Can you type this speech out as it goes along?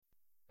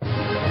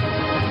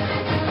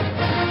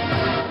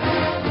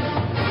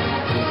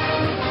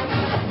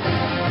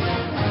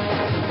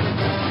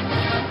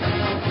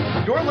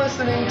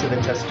listening to the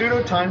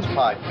Testudo Times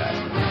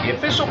Podcast, the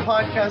official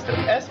podcast of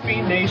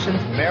SB Nation's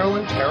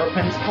Maryland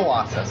Terrapins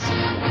Colossus.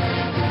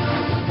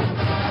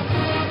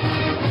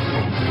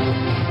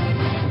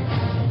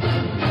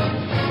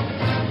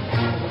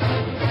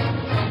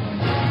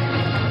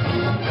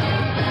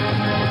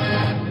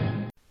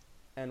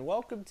 And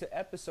welcome to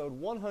episode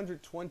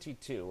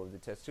 122 of the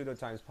Testudo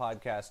Times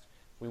Podcast.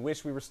 We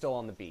wish we were still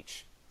on the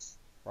beach.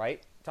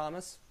 Right,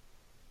 Thomas?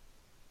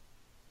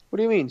 What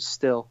do you mean,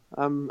 still?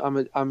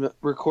 I'm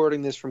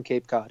recording this from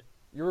Cape Cod.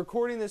 You're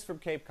recording this from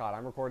Cape Cod.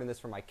 I'm recording this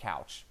from my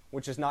couch,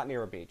 which is not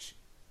near a beach.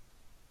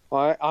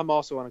 Well, I'm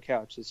also on a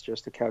couch. It's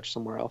just a couch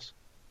somewhere else.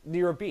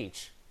 Near a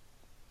beach?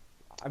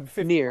 I'm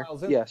 50 Near,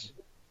 miles in. yes.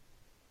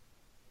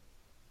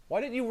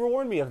 Why didn't you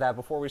warn me of that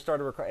before we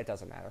started recording? It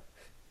doesn't matter.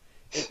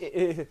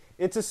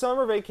 It's a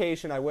summer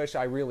vacation I wish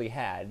I really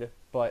had,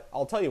 but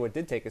I'll tell you what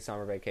did take a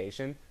summer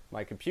vacation.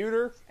 My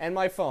computer and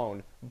my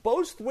phone,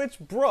 both which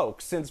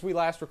broke since we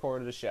last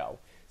recorded the show.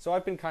 So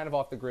I've been kind of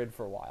off the grid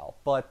for a while.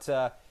 But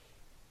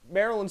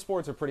Maryland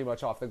sports are pretty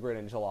much off the grid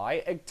in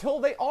July, until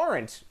they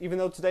aren't, even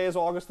though today is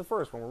August the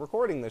 1st when we're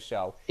recording this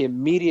show.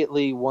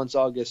 Immediately once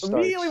August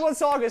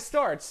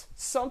starts,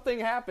 something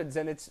happens,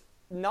 and it's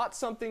not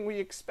something we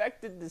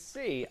expected to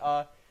see.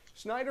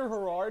 Schneider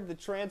Harrard, the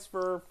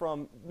transfer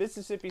from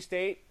Mississippi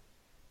State,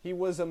 he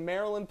was a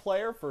Maryland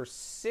player for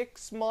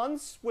 6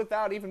 months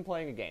without even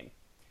playing a game.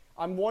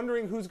 I'm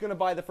wondering who's going to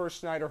buy the first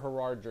Schneider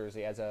Harrard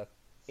jersey as a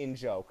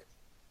in-joke.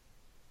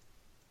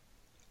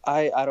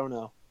 I don't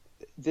know.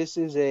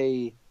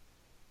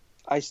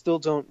 I still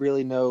don't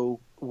really know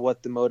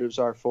what the motives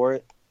are for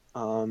it.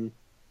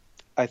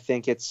 I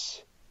think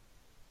it's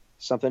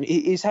something.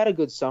 He's had a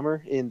good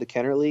summer in the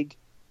Kenner League,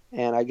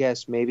 and I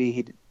guess maybe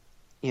he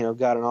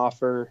got an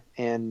offer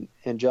and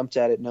jumped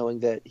at it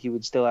knowing that he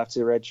would still have to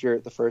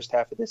redshirt the first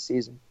half of this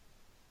season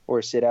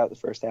or sit out the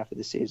first half of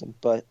the season.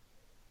 But,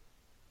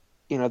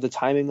 the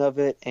timing of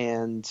it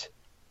and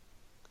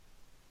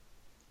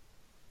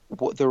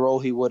the role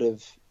he would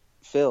have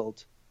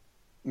filled,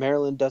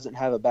 Maryland doesn't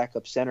have a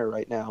backup center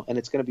right now, and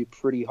it's going to be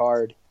pretty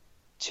hard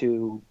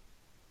to,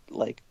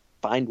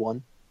 find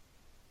one.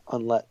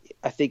 Unless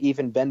I think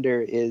even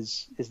Bender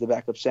is the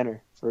backup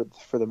center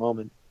for the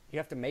moment. You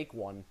have to make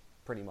one.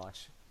 Pretty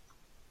much.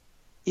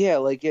 Yeah,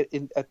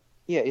 in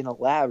a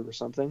lab or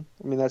something.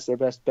 I mean, that's their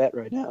best bet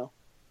right now.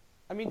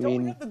 I mean,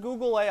 don't we have the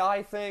Google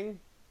AI thing,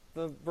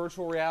 the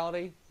virtual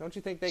reality? Don't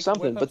you think they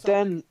something? Can but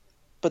something?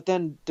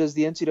 then, does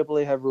the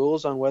NCAA have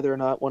rules on whether or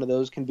not one of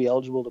those can be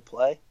eligible to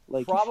play?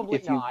 Probably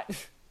if not.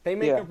 They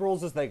make up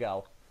rules as they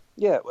go.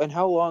 Yeah, and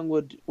how long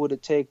would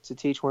it take to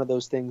teach one of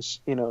those things?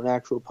 An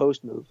actual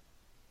post move.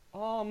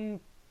 You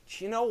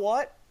know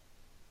what?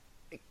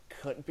 It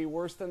couldn't be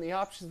worse than the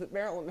options that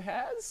Maryland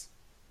has.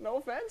 No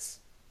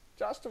offense,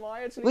 Josh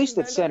Tamaya. At least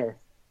at center.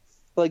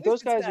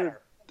 Those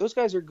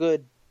guys are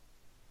good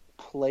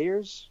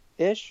players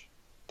ish.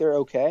 They're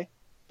okay,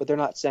 but they're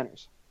not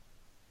centers.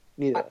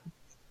 Neither.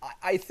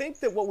 I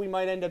think that what we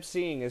might end up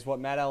seeing is what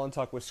Matt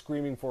Allentuck was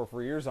screaming for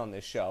years on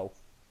this show.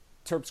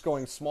 Terps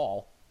going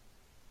small.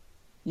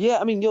 Yeah,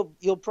 I mean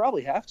you'll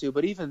probably have to,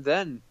 but even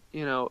then,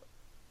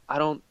 I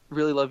don't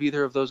really love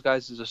either of those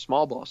guys as a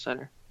small ball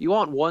center. You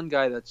want one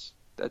guy that's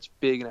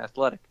big and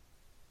athletic.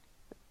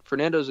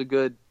 Fernando's a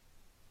good,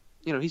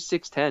 he's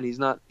 6'10". He's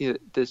not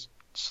this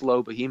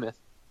slow behemoth.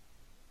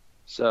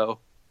 So,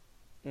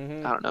 I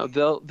don't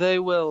know. They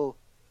will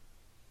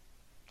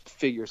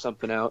figure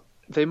something out.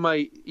 They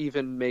might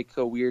even make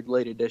a weird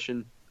late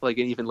edition, an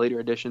even later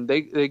edition.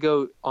 They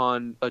go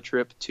on a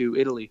trip to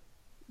Italy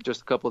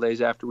just a couple of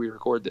days after we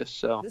record this.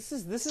 So this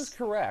is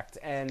correct,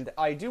 and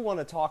I do want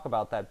to talk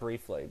about that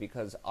briefly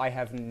because I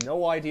have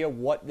no idea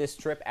what this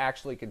trip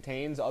actually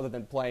contains other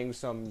than playing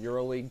some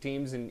EuroLeague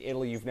teams in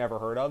Italy you've never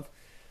heard of.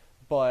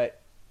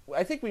 But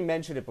I think we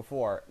mentioned it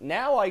before.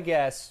 Now I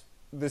guess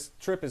this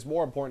trip is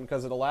more important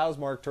because it allows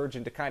Mark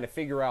Turgeon to kind of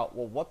figure out,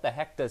 well, what the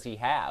heck does he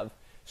have?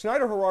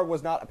 Schneider Harrard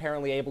was not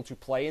apparently able to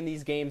play in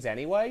these games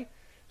anyway,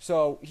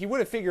 so he would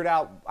have figured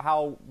out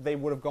how they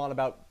would have gone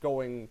about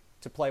going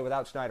to play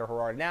without Schneider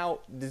Harrard. Now,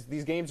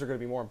 these games are going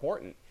to be more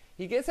important.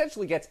 He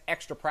essentially gets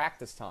extra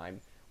practice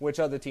time, which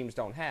other teams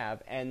don't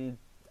have, and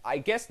I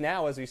guess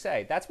now, as we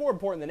say, that's more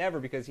important than ever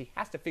because he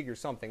has to figure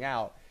something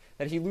out,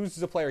 that he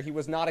loses a player he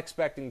was not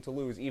expecting to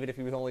lose, even if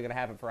he was only going to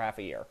have him for half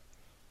a year.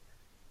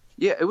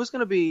 Yeah, it was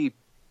going to be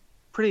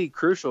pretty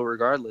crucial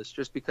regardless,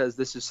 just because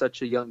this is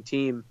such a young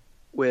team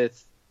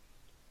with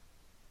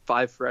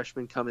 5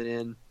 freshmen coming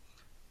in,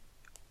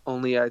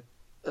 only a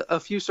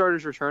few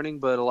starters returning,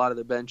 but a lot of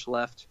the bench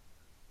left.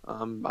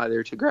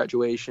 Either to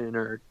graduation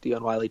or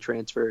Dion Wiley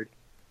transferred,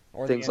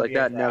 or things like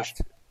that.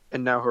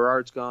 Now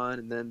Harrard's gone,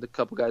 and then the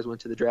couple guys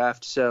went to the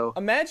draft. So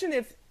imagine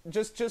if,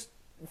 just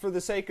for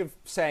the sake of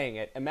saying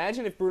it,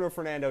 imagine if Bruno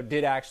Fernando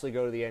did actually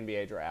go to the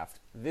NBA draft.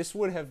 This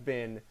would have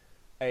been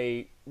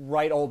a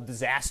right old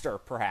disaster,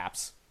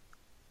 perhaps.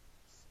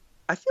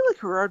 I feel like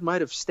Harrard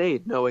might have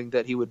stayed, knowing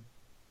that he would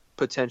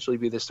potentially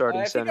be the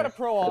starting center. If you got a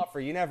pro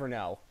offer, you never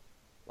know.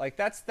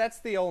 That's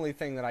the only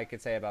thing that I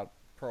could say about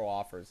pro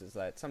offers is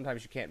that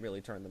sometimes you can't really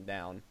turn them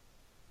down.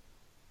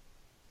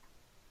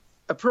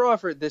 A pro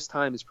offer at this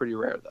time is pretty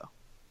rare, though,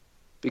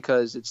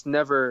 because it's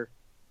never,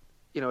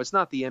 it's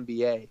not the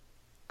NBA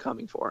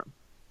coming for him.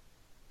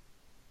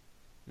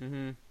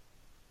 Mm-hmm.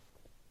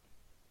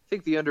 I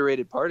think the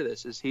underrated part of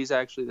this is he's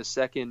actually the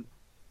second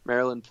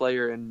Maryland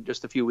player in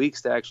just a few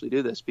weeks to actually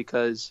do this,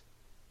 because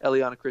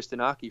Eliana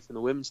Kristinaki from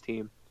the women's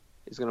team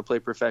is going to play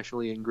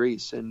professionally in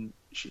Greece, and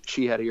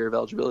she had a year of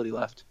eligibility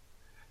left.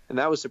 And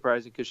that was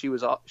surprising because she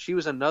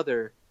was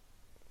another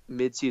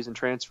mid-season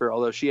transfer,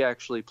 although she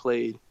actually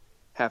played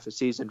half a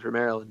season for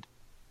Maryland.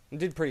 And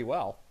did pretty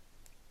well.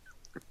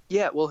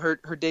 Yeah, well,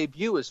 her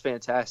debut was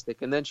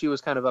fantastic, and then she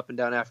was kind of up and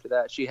down after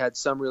that. She had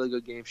some really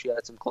good games. She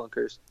had some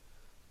clunkers.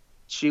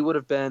 She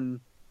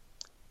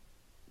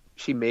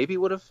maybe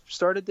would have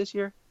started this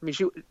year. I mean,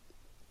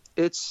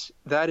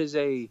 that is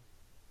a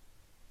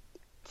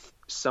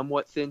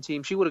somewhat thin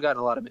team. She would have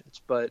gotten a lot of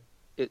minutes, but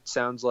it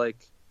sounds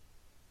like,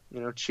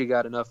 she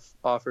got enough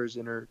offers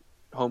in her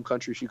home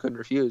country she couldn't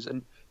refuse.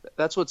 And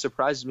that's what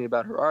surprises me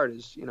about Gerard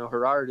is,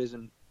 Gerard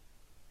isn't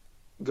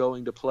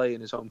going to play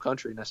in his home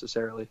country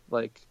necessarily.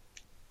 Like,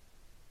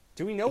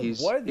 do we know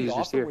where the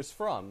offer was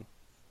from?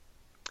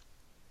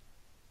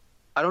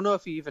 I don't know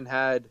if he even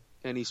had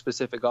any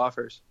specific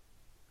offers.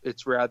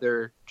 It's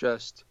rather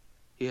just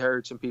he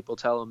heard some people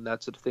tell him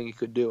that's the thing he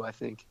could do, I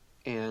think,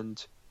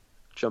 and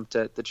jumped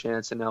at the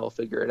chance, and now we'll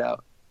figure it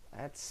out.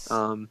 That's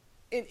an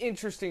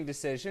interesting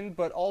decision,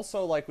 but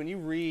also, like, when you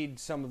read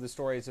some of the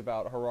stories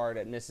about Gerard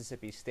at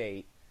Mississippi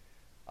State,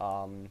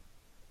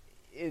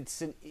 it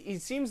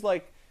seems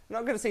like, I'm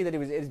not going to say that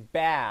it's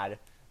bad,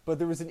 but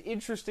there was an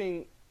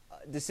interesting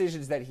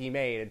decisions that he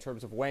made in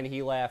terms of when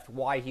he left,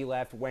 why he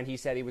left, when he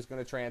said he was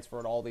going to transfer,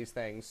 and all these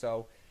things.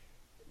 So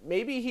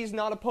maybe he's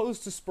not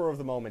opposed to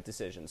spur-of-the-moment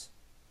decisions.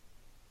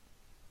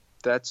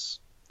 That's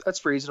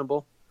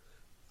reasonable.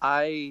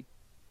 I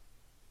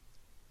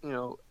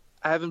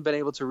haven't been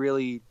able to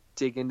really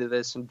dig into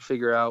this and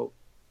figure out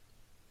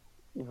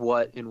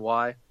what and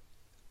why.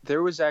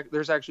 There's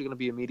actually going to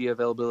be a media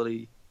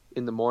availability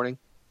in the morning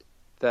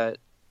that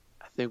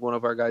I think one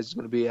of our guys is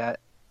going to be at,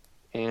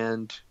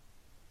 and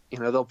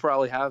they'll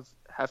probably have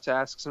to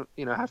ask some,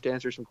 have to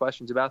answer some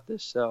questions about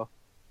this. So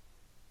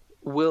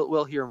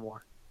we'll hear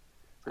more.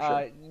 For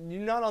sure.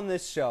 Not on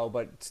this show,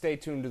 but stay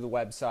tuned to the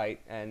website,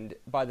 and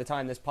by the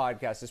time this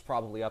podcast is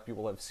probably up, you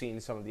will have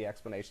seen some of the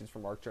explanations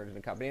from Mark Turgeon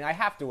and company, and I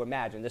have to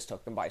imagine this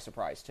took them by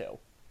surprise, too.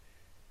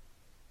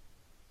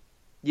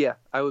 Yeah,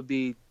 I would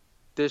be...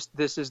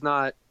 This is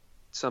not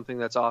something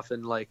that's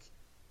often,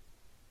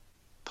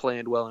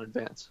 planned well in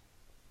advance.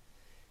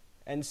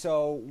 And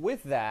so,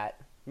 with that,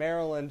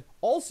 Maryland...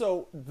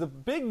 Also, the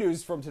big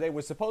news from today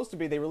was supposed to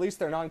be they released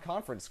their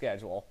non-conference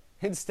schedule.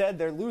 Instead,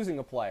 they're losing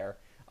a player.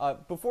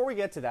 Before we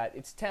get to that,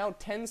 it's now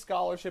 10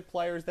 scholarship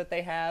players that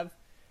they have,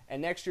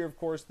 and next year, of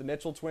course, the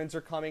Mitchell twins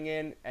are coming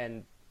in,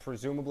 and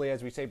presumably,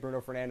 as we say, Bruno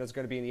Fernando is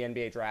going to be in the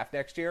NBA draft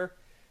next year.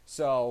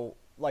 So,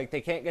 they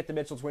can't get the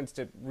Mitchell twins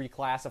to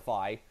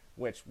reclassify,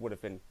 which would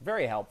have been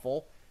very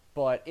helpful,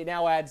 but it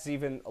now adds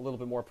even a little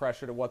bit more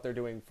pressure to what they're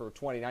doing for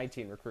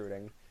 2019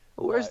 recruiting.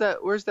 Where's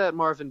that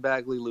Marvin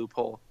Bagley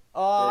loophole?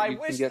 I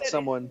wish you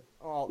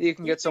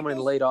can get someone in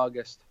late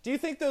August. Do you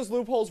think those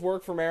loopholes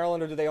work for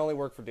Maryland, or do they only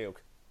work for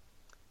Duke?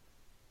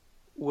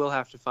 We'll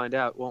have to find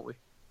out, won't we?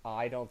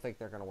 I don't think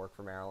they're going to work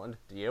for Maryland.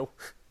 Do you?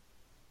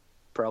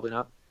 Probably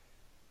not.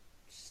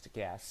 Just a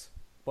guess.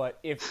 But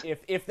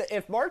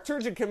if Mark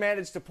Turgeon can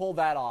manage to pull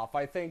that off,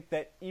 I think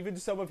that even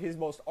some of his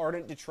most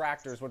ardent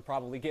detractors would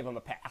probably give him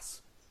a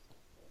pass.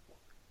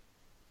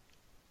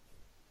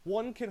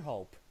 One can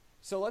hope.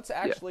 So let's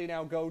actually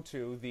now go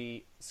to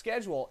the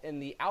schedule in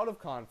the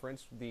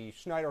out-of-conference, the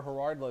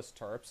Schneider-Gerard-less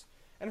Terps.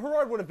 And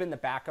Gerard would have been the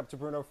backup to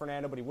Bruno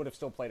Fernando, but he would have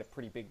still played a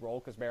pretty big role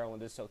because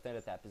Maryland is so thin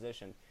at that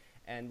position.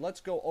 And let's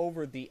go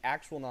over the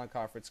actual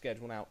non-conference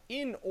schedule now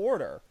in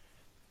order.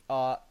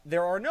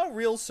 There are no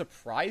real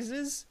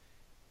surprises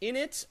in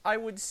it, I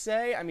would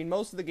say. I mean,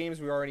 most of the games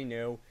we already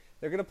knew.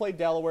 They're going to play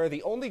Delaware.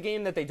 The only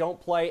game that they don't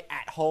play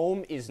at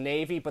home is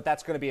Navy, but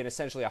that's going to be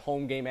essentially a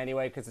home game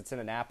anyway because it's in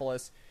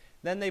Annapolis.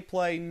 Then they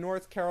play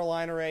North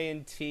Carolina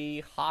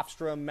A&T,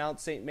 Hofstra,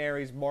 Mount St.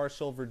 Mary's,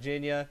 Marshall,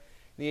 Virginia,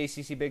 the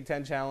ACC Big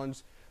Ten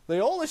Challenge.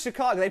 Loyola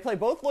Chicago. They play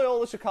both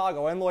Loyola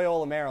Chicago and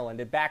Loyola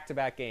Maryland in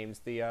back-to-back games.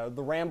 The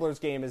Ramblers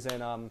game is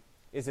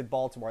in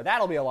Baltimore.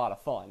 That'll be a lot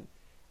of fun.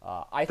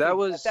 I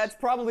think that's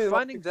probably the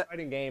most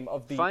exciting game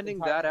of the finding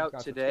that out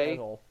today.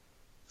 Schedule.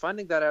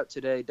 Finding that out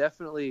today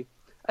definitely.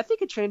 I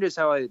think it changes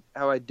how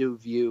I do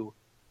view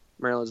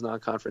Maryland's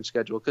non-conference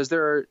schedule, because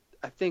there are,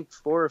 I think,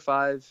 4 or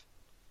 5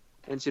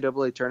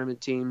 NCAA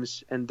tournament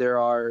teams, and there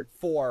are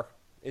 4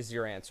 is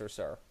your answer,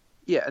 sir.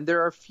 Yeah, and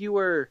there are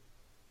fewer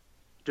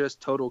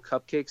just total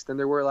cupcakes than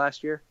there were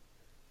last year.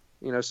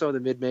 Some of the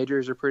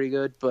mid-majors are pretty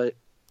good, but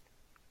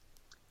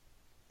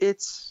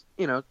it's,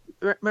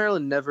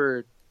 Maryland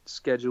never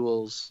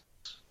schedules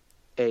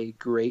a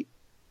great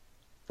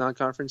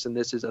non-conference, and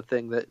this is a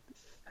thing that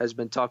has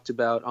been talked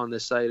about on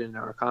this site and in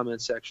our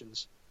comment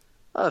sections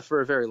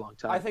for a very long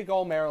time. I think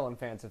all Maryland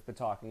fans have been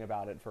talking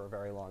about it for a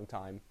very long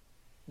time.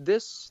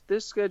 This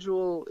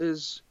schedule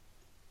is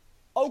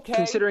Okay.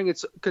 Considering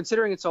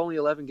it's only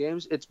 11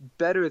 games, it's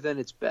better than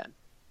it's been.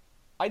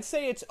 I'd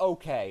say it's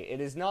okay.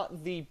 It is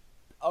not the.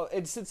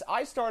 Since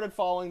I started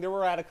following, there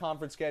were out of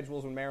conference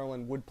schedules when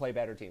Maryland would play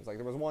better teams. Like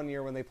there was one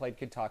year when they played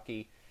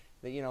Kentucky.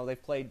 They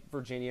played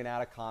Virginia in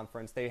out of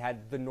conference. They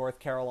had the North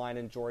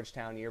Carolina and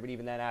Georgetown year, but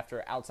even then,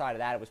 outside of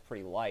that, it was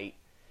pretty light.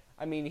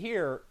 I mean,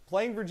 here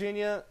playing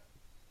Virginia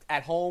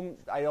at home,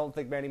 I don't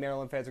think many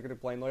Maryland fans are going to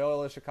play.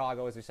 Loyola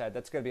Chicago, as you said,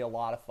 that's going to be a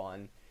lot of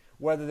fun.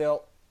 Whether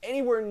they'll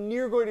anywhere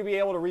near going to be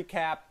able to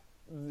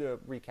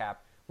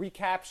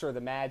recapture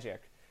the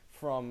magic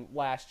from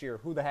last year,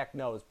 who the heck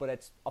knows? But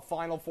it's a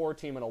Final Four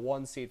team and a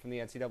 1 seed from the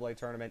NCAA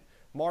tournament.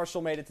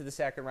 Marshall made it to the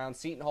second round.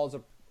 Seton Hall's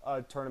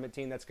a tournament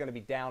team that's going to be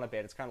down a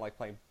bit. It's kind of like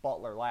playing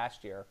Butler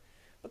last year.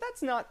 But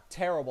that's not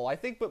terrible, I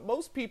think. But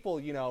most people,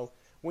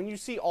 when you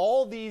see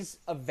all these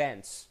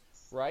events,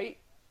 right?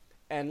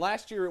 And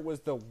last year it was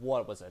the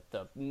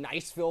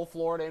Niceville,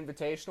 Florida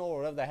Invitational, or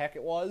whatever the heck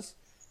it was,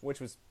 which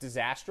was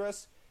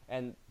disastrous.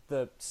 And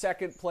the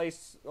second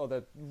place, or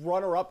the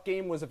runner-up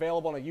game was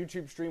available on a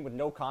YouTube stream with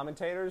no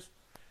commentators.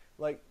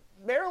 Like,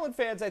 Maryland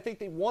fans, I think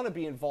they want to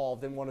be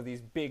involved in one of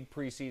these big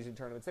preseason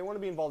tournaments. They want to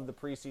be involved in the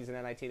preseason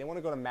NIT. They want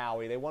to go to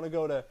Maui. They want to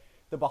go to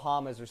the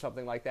Bahamas or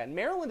something like that. And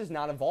Maryland is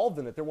not involved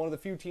in it. They're one of the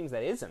few teams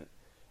that isn't.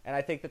 And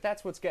I think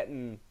that's what's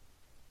getting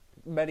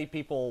many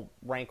people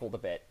rankled a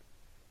bit.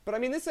 But, I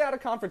mean, this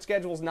out-of-conference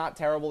schedule is not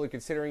terrible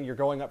considering you're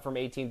going up from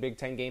 18 Big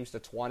Ten games to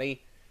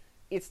 20.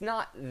 It's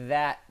not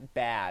that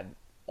bad,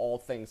 all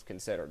things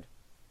considered.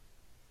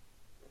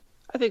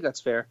 I think that's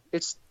fair.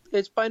 It's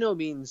by no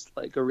means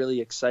like a really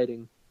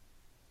exciting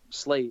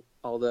slate,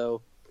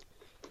 although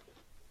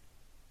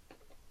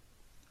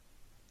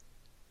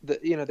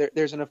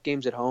there's enough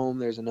games at home.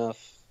 There's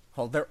enough.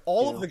 Well,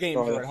 all of the games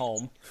are at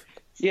home.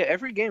 Yeah,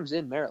 every game's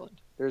in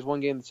Maryland. There's one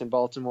game that's in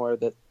Baltimore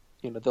that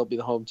they'll be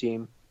the home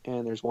team,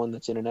 and there's one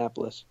that's in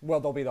Annapolis. Well,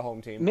 they'll be the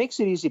home team. Makes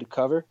it easy to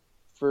cover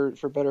for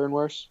better and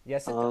worse.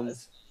 Yes, it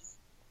does.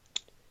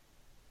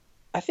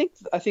 I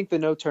think the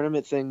no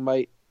tournament thing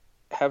might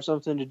have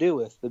something to do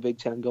with the Big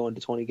Ten going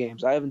to 20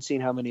 games. I haven't seen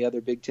how many other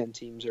Big Ten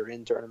teams are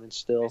in tournaments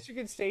still.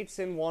 Michigan State's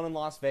in one in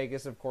Las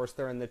Vegas. Of course,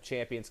 they're in the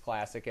Champions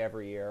Classic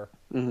every year.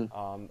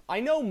 Mm-hmm. I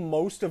know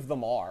most of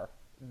them are.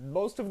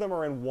 Most of them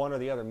are in one or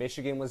the other.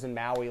 Michigan was in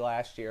Maui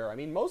last year. I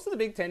mean, most of the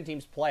Big Ten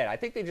teams play it. I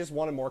think they just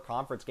wanted more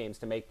conference games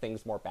to make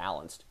things more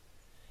balanced.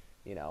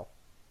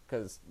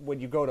 Because when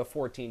you go to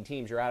 14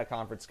 teams, your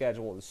out-of-conference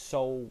schedule is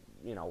so,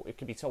 it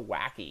can be so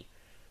wacky.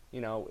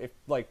 If,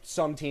 like,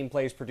 some team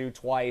plays Purdue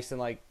twice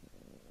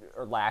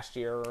or last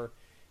year, or,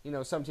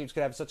 some teams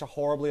could have such a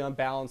horribly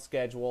unbalanced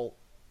schedule.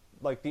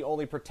 Like, the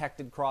only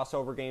protected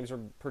crossover games are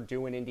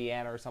Purdue and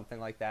Indiana or something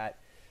like that.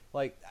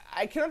 Like,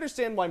 I can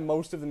understand why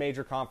most of the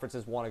major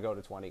conferences want to go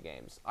to 20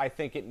 games. I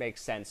think it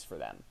makes sense for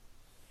them.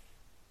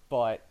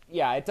 But,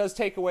 yeah, it does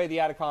take away the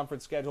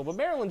out-of-conference schedule. But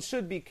Maryland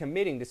should be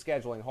committing to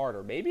scheduling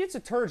harder. Maybe it's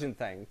a Turgeon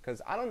thing,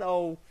 because I don't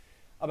know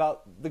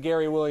about the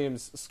Gary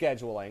Williams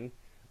scheduling.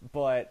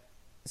 But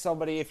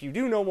somebody, if you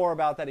do know more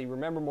about that, you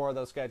remember more of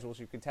those schedules,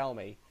 you can tell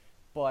me.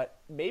 But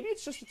maybe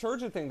it's just a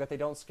Turgeon thing that they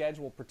don't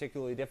schedule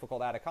particularly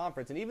difficult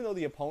out-of-conference. And even though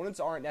the opponents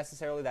aren't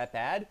necessarily that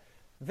bad,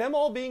 them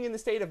all being in the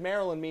state of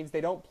Maryland means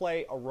they don't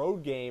play a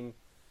road game.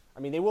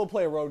 I mean, they will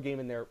play a road game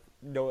in their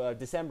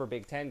December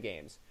Big Ten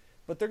games.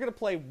 But they're going to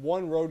play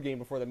one road game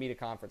before the meet of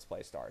conference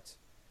play starts.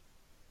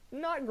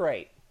 Not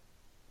great.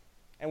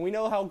 And we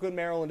know how good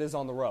Maryland is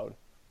on the road.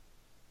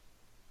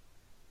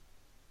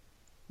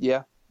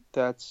 Yeah,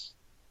 that's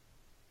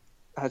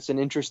an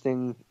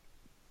interesting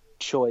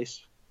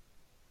choice.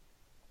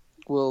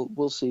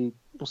 We'll see.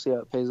 We'll see how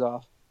it pays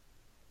off.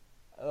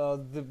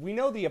 We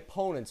know the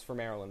opponents for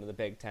Maryland in the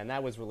Big Ten.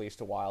 That was released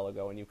a while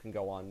ago, and you can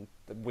go on.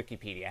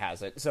 Wikipedia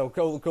has it, so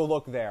go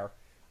look there.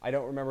 I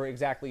don't remember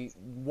exactly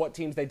what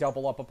teams they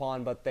double up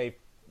upon, but they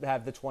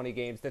have the 20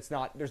 games. There's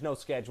no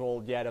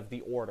schedule yet of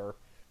the order,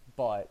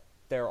 but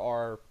there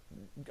are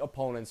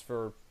opponents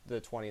for the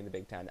 20 in the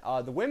Big Ten.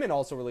 The women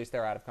also released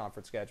their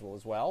out-of-conference schedule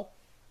as well.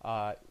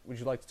 Would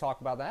you like to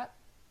talk about that?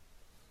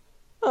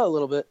 A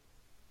little bit.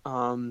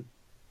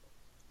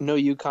 No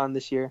UConn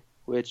this year,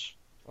 which,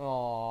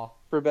 for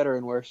better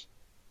and worse.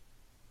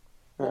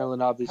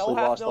 Maryland obviously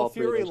lost all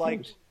three of those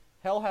games.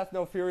 Hell hath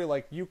no fury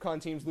like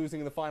UConn teams losing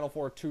in the Final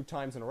Four 2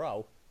 times in a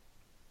row.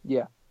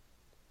 Yeah.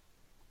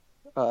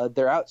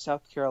 They're out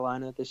South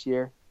Carolina this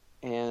year,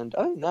 and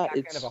other than that,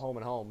 it's kind of a home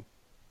and home.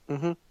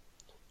 Mm-hmm.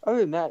 Other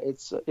than that,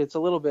 it's a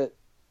little bit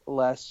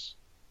less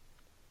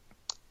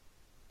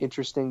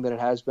interesting than it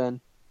has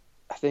been.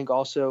 I think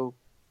also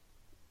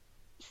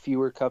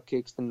fewer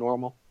cupcakes than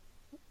normal.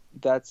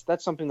 That's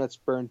something that's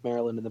burned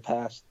Maryland in the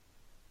past.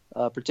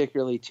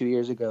 Particularly 2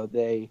 years ago,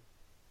 they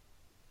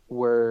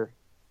were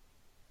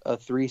a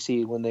 3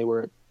 seed when they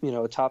were,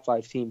 a top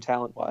 5 team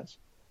talent-wise,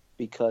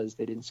 because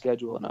they didn't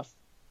schedule enough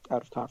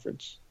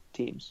out-of-conference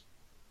teams.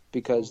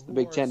 Because the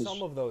Big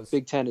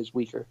Ten is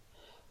weaker.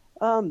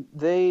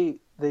 They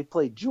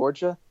played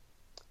Georgia,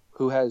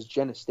 who has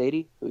Jenna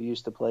Stady, who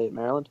used to play at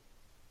Maryland.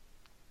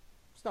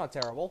 It's not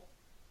terrible.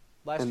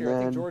 Last year,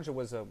 I think Georgia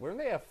was weren't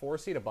they a 4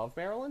 seed above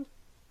Maryland?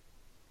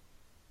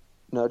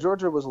 No,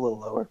 Georgia was a little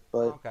lower,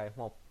 but Okay,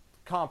 well,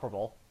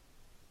 comparable.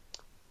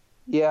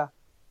 yeah,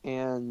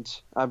 and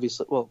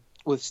obviously, well,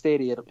 with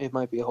Stady, it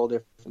might be a whole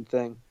different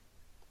thing.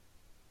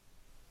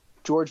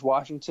 George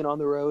Washington on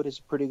the road is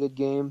a pretty good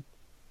game.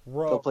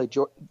 They'll play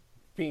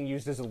Being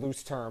used as a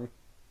loose term.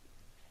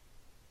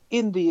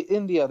 in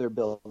the other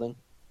building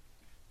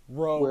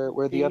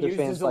where the other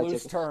fans buy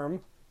tickets.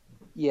 Term.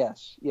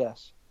 Yes.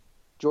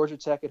 Georgia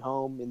Tech at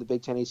home in the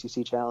Big Ten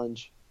ACC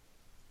Challenge.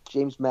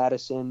 James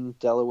Madison,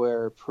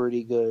 Delaware,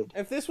 pretty good.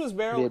 If this was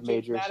Maryland,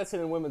 James Madison,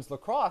 and women's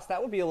lacrosse,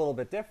 that would be a little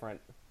bit different.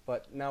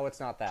 But no, it's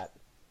not that.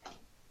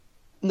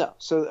 No,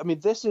 so I mean,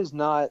 this is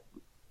not.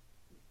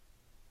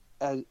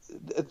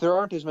 There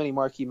aren't as many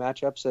marquee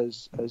matchups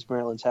as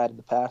Maryland's had in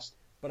the past.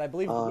 But I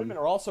believe the women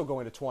are also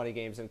going to 20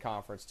 games in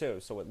conference too,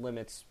 so it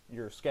limits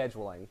your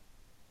scheduling.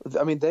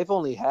 I mean, they've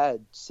only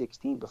had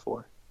 16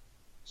 before,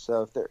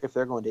 so if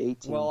they're going to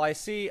 18. Well, I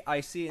see.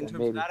 In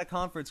terms of out of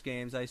conference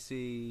games, I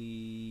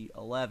see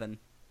 11.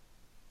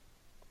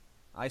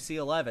 I see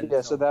 11.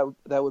 Yeah, so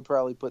that would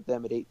probably put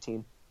them at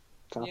 18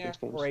 conference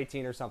games. Or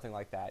 18 or something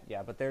like that.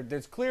 Yeah, but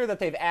there's clear that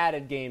they've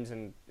added games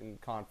in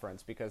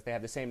conference because they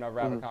have the same number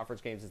of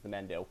out-of-conference games as the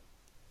men do.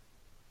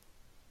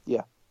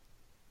 Yeah.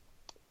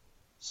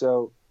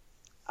 So,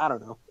 I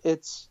don't know.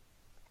 It's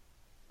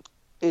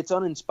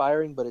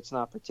uninspiring, but it's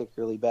not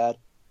particularly bad.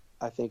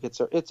 I think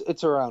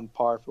it's around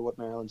par for what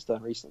Maryland's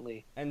done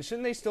recently. And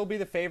shouldn't they still be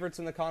the favorites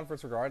in the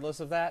conference regardless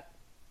of that?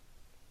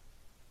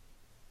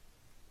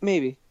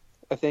 Maybe.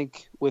 I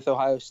think with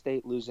Ohio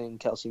State losing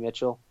Kelsey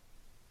Mitchell,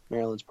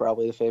 Maryland's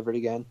probably the favorite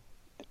again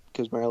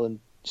because Maryland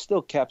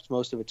still kept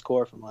most of its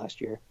core from last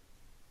year.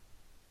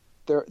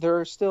 There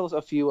are still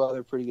a few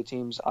other pretty good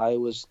teams.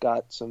 Iowa's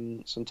got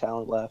some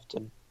talent left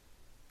and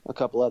a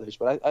couple others,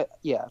 but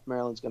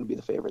Maryland's going to be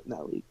the favorite in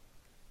that league.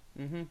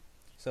 Mm-hmm.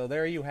 So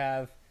there you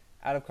have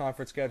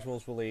out-of-conference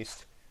schedules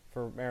released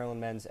for Maryland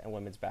men's and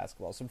women's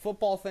basketball. Some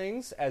football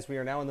things, as we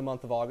are now in the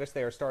month of August.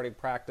 They are starting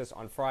practice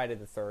on Friday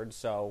the 3rd,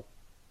 so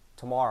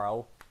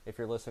tomorrow, if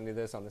you're listening to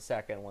this on the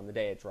 2nd, when the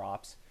day it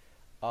drops.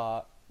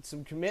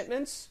 Some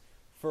commitments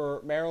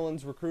for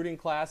Maryland's recruiting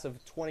class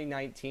of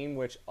 2019,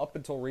 which up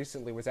until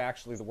recently was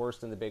actually the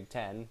worst in the Big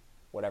Ten,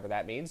 whatever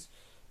that means.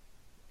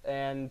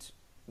 And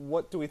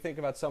what do we think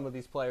about some of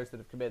these players that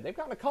have committed? They've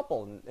gotten a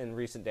couple in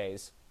recent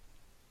days.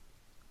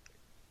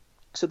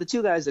 So the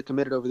two guys that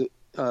committed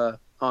over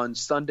on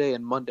Sunday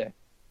and Monday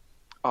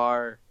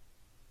are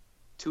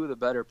two of the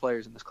better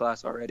players in this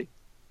class already.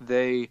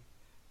 They're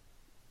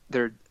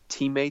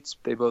teammates.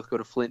 They both go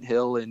to Flint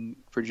Hill in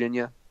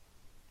Virginia.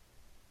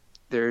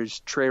 There's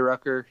Trey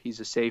Rucker. He's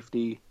a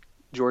safety.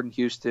 Jordan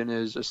Houston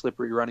is a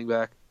slippery running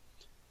back.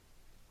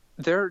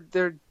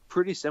 They're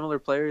pretty similar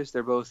players.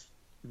 They're both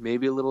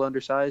maybe a little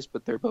undersized,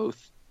 but they're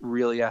both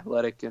really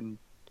athletic and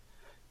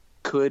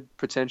could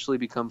potentially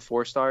become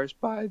 4-stars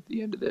by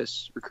the end of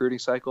this recruiting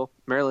cycle.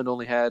 Maryland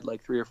only had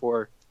like 3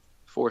 or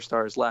 4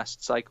 stars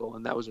last cycle,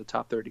 and that was a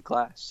top 30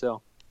 class.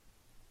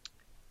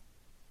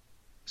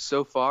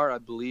 So far, I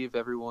believe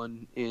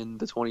everyone in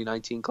the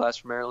 2019 class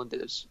for Maryland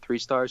is 3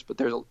 stars,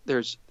 but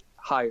there's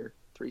higher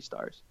 3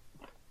 stars.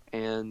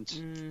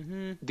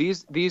 And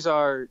these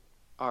are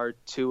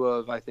two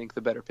of, I think,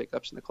 the better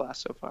pickups in the class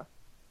so far.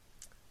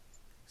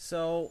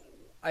 So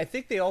I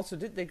think they also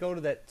did. They go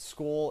to that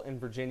school in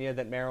Virginia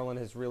that Maryland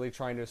is really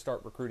trying to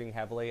start recruiting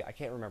heavily. I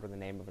can't remember the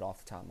name of it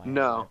off the top of my head.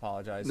 I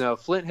apologize. No,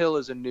 Flint Hill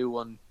is a new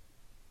one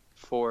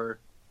for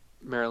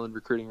Maryland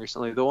recruiting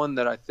recently. The one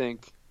that I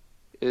think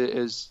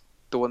is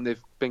the one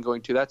they've been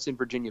going to, that's in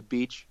Virginia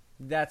Beach.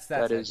 That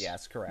is,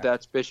 yes, correct.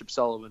 That's Bishop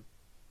Sullivan.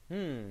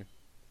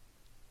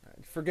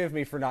 Forgive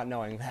me for not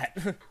knowing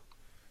that.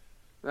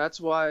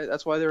 That's why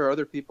there are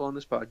other people on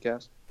this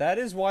podcast. That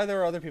is why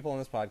there are other people on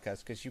this podcast,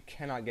 because you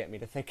cannot get me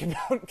to think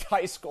about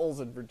high schools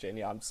in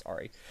Virginia. I'm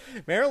sorry.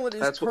 Maryland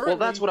is currently...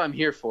 that's what I'm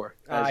here for,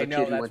 as a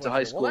kid who went to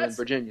high school in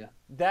Virginia.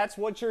 That's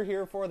what you're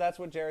here for. That's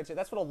what Jared said.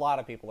 That's what a lot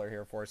of people are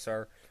here for,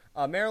 sir.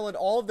 Maryland,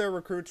 all of their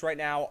recruits right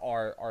now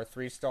are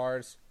 3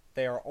 stars.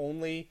 They are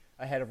only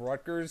ahead of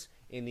Rutgers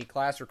in the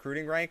class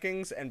recruiting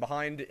rankings and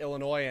behind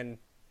Illinois and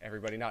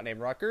everybody not named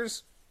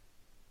Rutgers.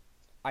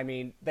 I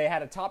mean, they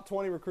had a top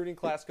 20 recruiting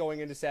class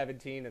going into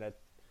 17 and a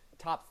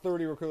top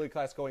 30 recruiting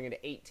class going into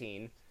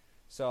 18.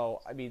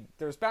 So, I mean,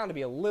 there's bound to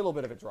be a little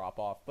bit of a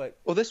drop-off. But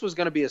well, this was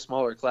going to be a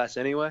smaller class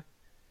anyway.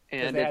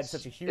 And they had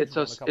such a huge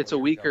it's a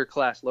weaker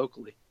class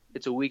locally.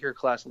 It's a weaker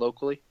class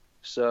locally,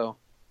 so...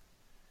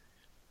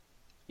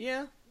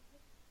 Yeah.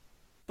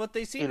 But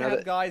they seem to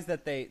have guys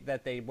that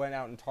they went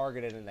out and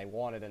targeted and they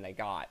wanted and they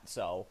got,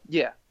 so...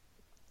 Yeah.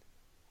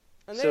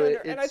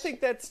 And I think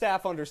that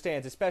staff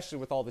understands, especially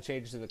with all the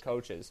changes in the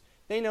coaches.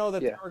 They know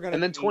that they're going to.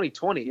 And then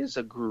 2020 is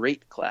a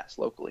great class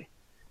locally.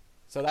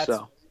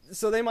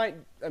 So they might.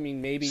 I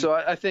mean, maybe. So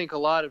I think a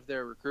lot of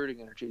their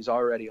recruiting energy is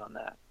already on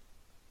that.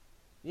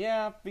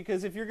 Yeah,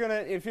 because if you're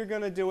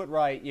gonna do it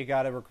right, you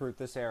got to recruit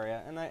this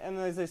area. And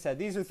as I said,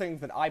 these are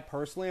things that I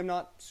personally am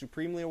not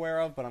supremely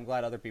aware of, but I'm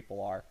glad other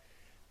people are.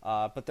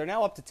 But they're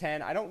now up to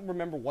 10. I don't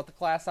remember what the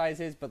class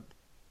size is, but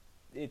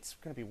it's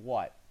going to be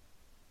what?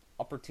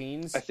 upper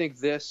teens. I think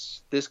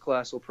this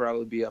class will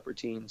probably be upper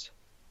teens.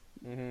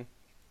 Mm-hmm.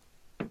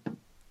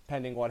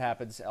 Pending what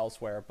happens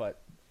elsewhere,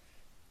 but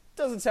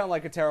doesn't sound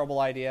like a terrible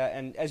idea.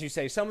 And as you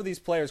say, some of these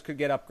players could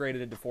get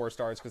upgraded into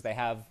 4-stars because they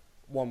have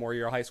one more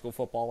year of high school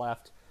football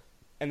left.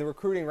 And the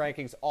recruiting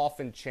rankings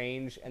often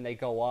change, and they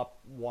go up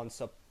once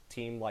a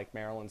team like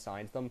Maryland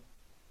signs them.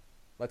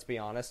 Let's be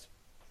honest.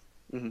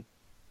 Mm-hmm.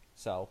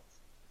 So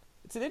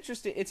it's an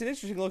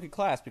interesting looking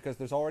class because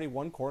there's already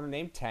one corner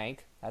named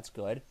Tank. That's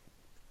good.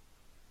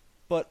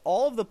 But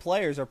all of the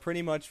players are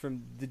pretty much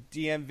from the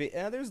DMV.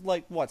 There's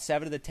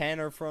 7 of the 10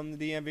 are from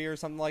the DMV or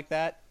something like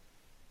that.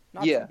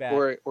 Not too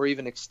bad. or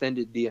even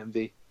extended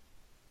DMV.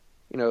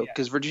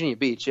 Because Virginia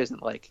Beach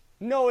isn't like...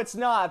 No, it's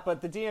not,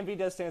 but the DMV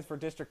does stand for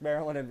District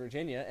Maryland and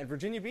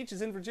Virginia Beach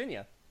is in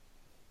Virginia.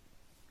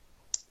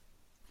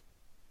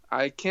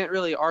 I can't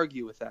really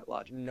argue with that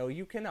logic. No,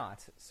 you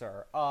cannot,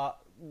 sir.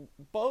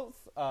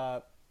 Both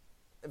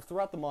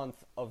throughout the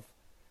month of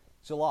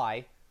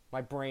July,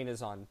 my brain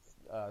is on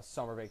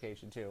summer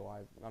vacation too.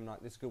 I'm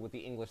not as good with the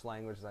English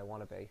language as I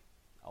want to be.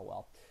 Oh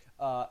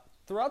well.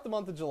 Throughout the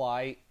month of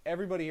July,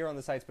 everybody here on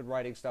the site's been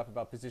writing stuff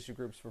about position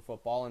groups for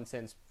football, and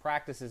since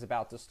practice is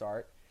about to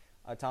start,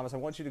 Thomas, I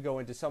want you to go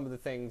into some of the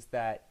things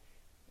that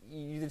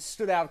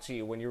stood out to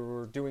you when you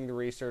were doing the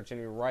research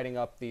and you were writing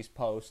up these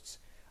posts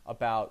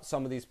about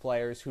some of these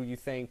players who you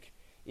think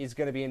is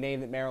going to be a name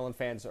that Maryland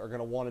fans are going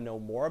to want to know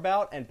more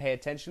about and pay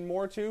attention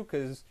more to,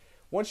 because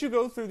once you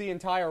go through the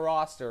entire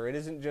roster, it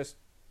isn't just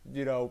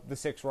the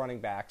 6 running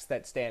backs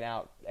that stand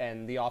out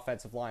and the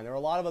offensive line. There are a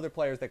lot of other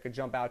players that could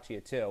jump out to you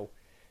too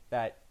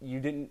that you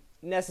didn't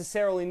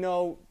necessarily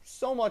know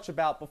so much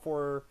about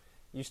before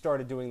you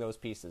started doing those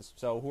pieces.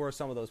 So who are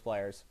some of those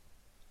players?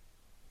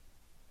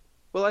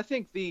 Well, I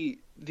think the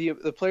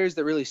players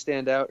that really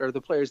stand out are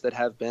the players that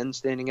have been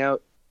standing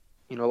out.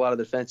 A lot of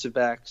the defensive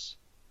backs,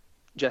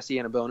 Jesse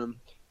Annabonum.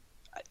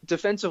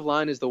 Defensive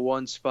line is the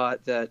one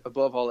spot that,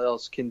 above all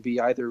else, can be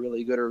either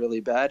really good or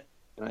really bad.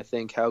 And I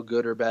think how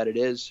good or bad it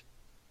is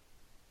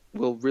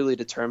will really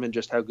determine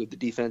just how good the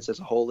defense as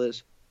a whole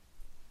is.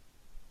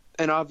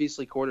 And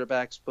obviously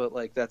quarterbacks, but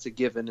that's a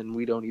given, and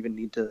we don't even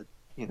need to,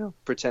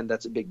 pretend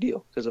that's a big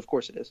deal, because of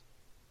course it is.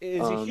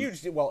 It's a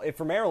huge deal. Well,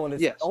 for Maryland,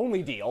 it's the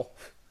only deal.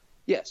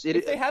 Yes.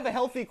 If they have a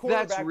healthy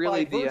quarterback, that's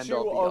really by the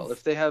end-all be-all.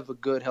 If they have a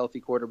good, healthy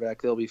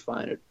quarterback, they'll be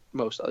fine at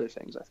most other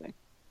things, I think.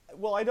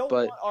 Well, I don't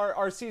want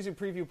our season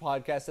preview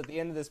podcast at the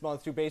end of this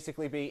month to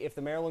basically be, if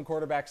the Maryland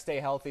quarterbacks stay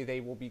healthy, they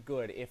will be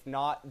good. If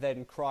not,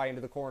 then cry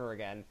into the corner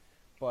again.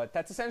 But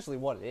that's essentially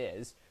what it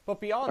is. But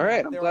beyond all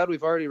right, I'm glad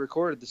we've already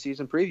recorded the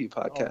season preview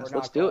podcast.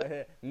 Let's do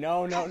it.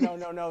 No,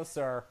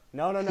 sir.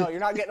 No. You're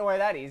not getting away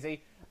that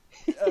easy.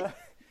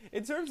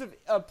 In terms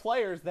of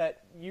players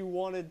that you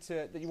want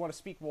to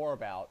speak more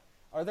about,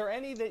 are there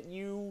any that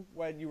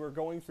when you were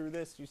going through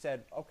this, you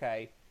said,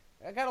 okay,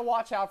 I got to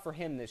watch out for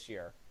him this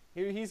year.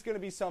 He's going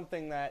to be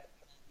something that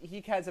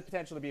he has the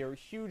potential to be a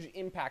huge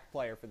impact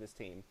player for this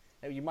team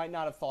that you might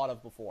not have thought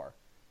of before.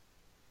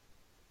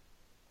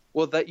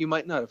 Well, that you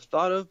might not have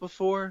thought of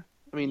before?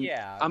 I mean,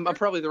 yeah, I'm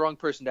probably the wrong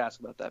person to ask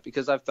about that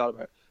because I've thought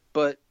about it.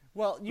 But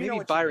maybe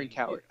Byron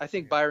Cowart. I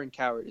think Byron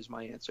Cowart is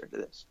my answer to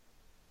this.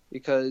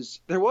 Because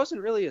there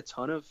wasn't really a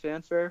ton of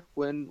fanfare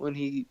when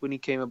he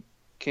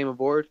came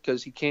aboard,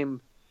 because he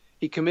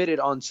committed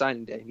on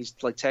signing day. He's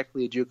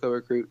technically a JUCO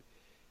recruit.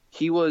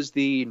 He was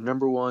the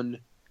number 1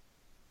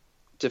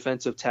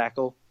 defensive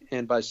tackle,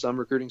 and by some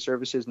recruiting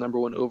services, number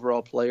 1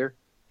 overall player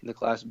in the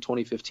class of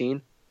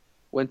 2015.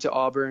 Went to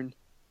Auburn,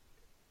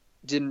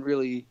 didn't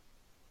really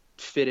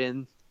fit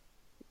in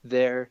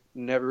there,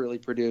 never really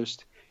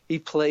produced. He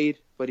played,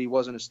 but he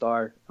wasn't a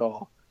star at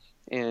all.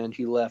 And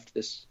he left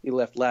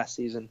last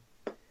season.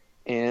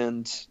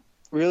 And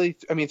really,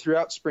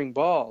 throughout spring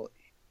ball,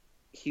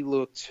 he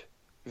looked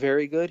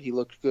very good. He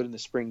looked good in the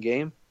spring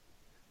game.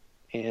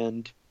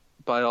 And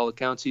by all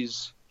accounts,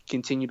 he's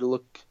continued to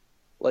look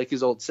like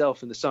his old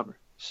self in the summer.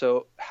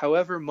 So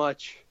however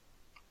much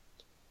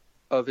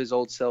of his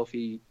old self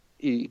he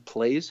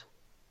plays,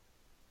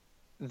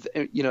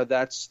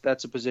 that's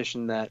a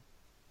position that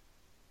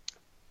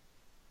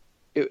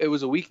it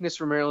was a weakness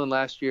for Maryland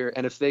last year.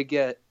 And if they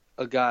get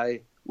a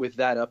guy with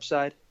that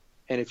upside,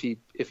 and if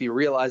he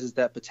realizes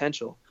that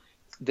potential,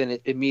 then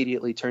it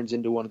immediately turns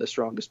into one of the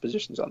strongest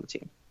positions on the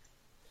team.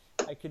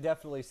 I could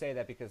definitely say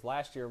that because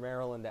last year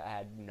Maryland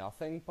had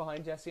nothing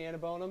behind Jesse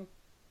Annabonum.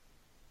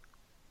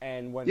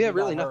 And when he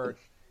got hurt,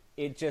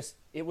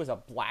 it was a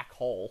black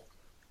hole,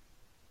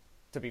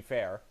 to be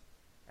fair.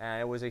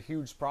 And it was a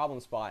huge problem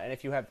spot. And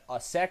if you have a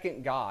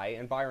second guy,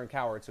 and Byron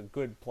Cowart's a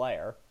good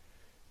player,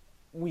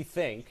 we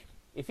think,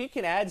 if he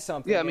can add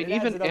something... Yeah,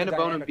 even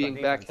Annabonum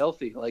being back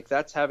healthy,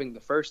 that's having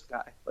the first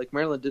guy.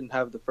 Maryland didn't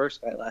have the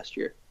first guy last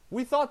year.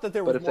 We thought that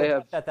there was more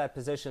depth at that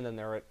position than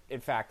there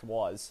in fact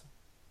was.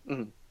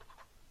 Mm-hmm.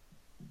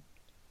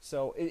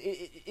 So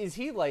is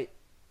he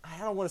I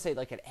don't want to say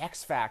an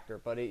X factor,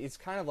 but it's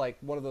kind of like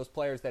one of those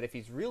players that if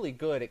he's really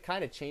good, it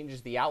kind of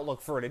changes the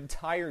outlook for an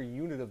entire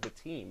unit of the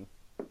team.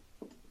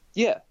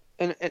 Yeah,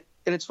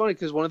 and it's funny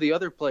because one of the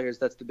other players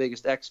that's the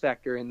biggest X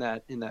factor in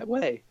that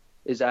way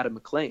is Adam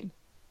McLean,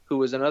 who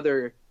was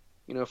another,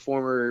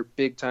 former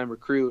big time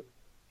recruit.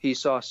 He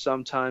saw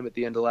some time at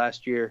the end of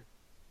last year.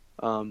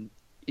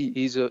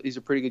 He's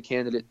a pretty good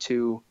candidate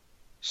to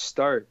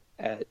start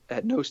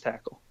at nose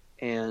tackle,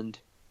 and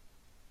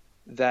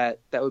that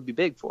would be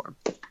big for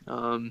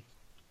him.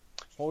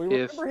 Well, we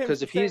remember him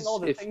saying all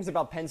the things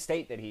about Penn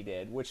State that he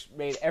did, which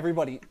made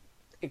everybody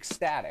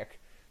ecstatic.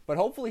 But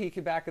hopefully he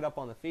can back it up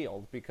on the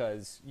field,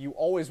 because you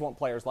always want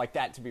players like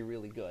that to be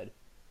really good.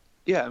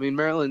 Yeah, I mean,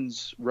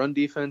 Maryland's run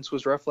defense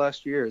was rough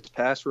last year. Its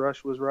pass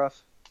rush was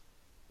rough.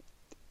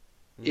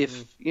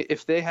 Mm-hmm.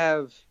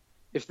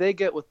 If they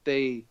get what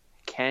they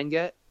can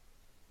get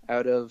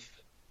out of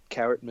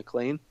Cowart and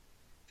McLean,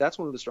 that's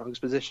one of the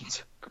strongest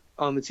positions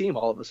on the team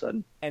all of a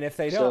sudden. And if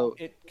they don't,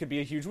 it could be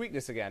a huge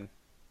weakness again.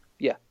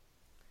 Yeah.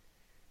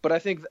 But I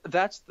think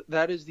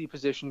that is the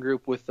position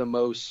group with the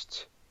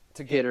most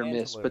hit or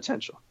miss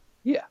potential.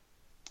 Yeah.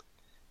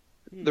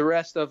 The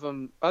rest of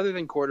them, other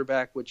than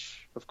quarterback,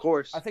 which of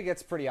course I think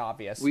it's pretty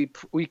obvious.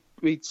 We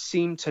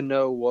seem to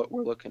know what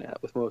we're looking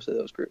at with most of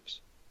those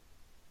groups.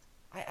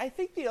 I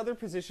think the other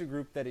position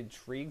group that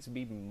intrigues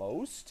me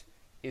most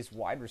is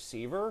wide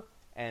receiver,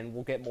 and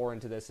we'll get more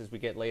into this as we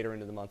get later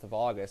into the month of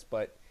August.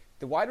 But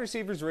the wide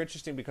receivers are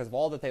interesting because of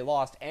all that they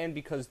lost, and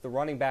because the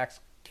running backs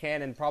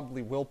can and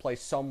probably will play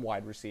some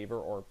wide receiver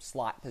or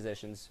slot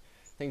positions,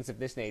 things of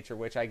this nature,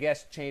 which I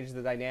guess change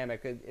the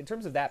dynamic. In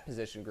terms of that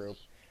position group,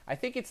 I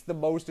think it's the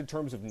most in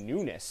terms of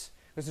newness,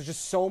 because there's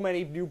just so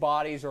many new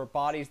bodies, or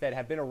bodies that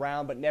have been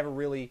around but never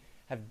really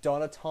have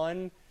done a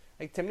ton.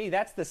 Like, to me,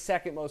 that's the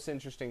second most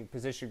interesting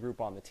position group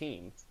on the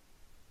team.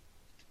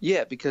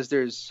 Yeah, because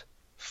there's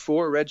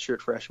 4 redshirt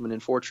freshmen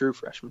and 4 true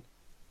freshmen.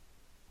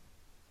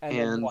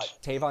 And what?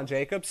 Tavon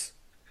Jacobs?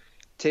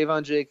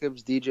 Tavon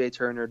Jacobs, DJ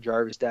Turner,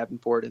 Jarvis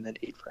Davenport, and then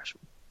 8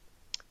 freshmen.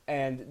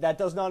 And that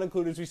does not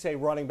include, as we say,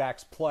 running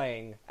backs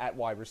playing at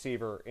wide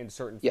receiver in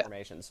certain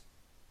formations.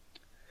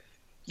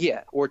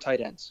 Yeah, or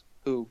tight ends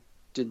who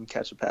didn't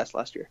catch a pass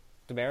last year.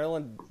 Do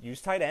Maryland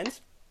use tight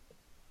ends?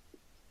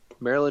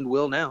 Maryland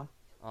will now.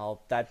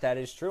 Oh, that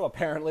is true.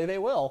 Apparently they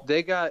will.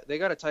 They got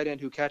a tight end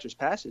who catches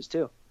passes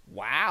too.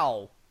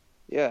 Wow.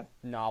 Yeah.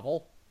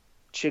 Novel.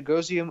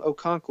 Chigoziem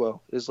Okonkwo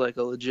is like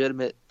a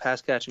legitimate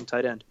pass-catching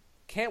tight end.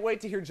 Can't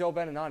wait to hear Joe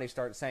Beninati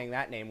start saying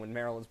that name when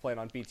Maryland's playing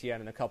on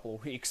BTN in a couple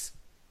of weeks.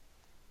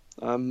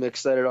 I'm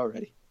excited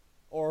already.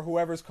 Or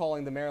whoever's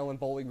calling the Maryland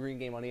Bowling Green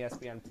game on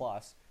ESPN+.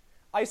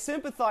 I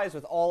sympathize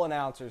with all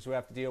announcers who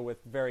have to deal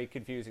with very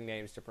confusing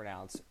names to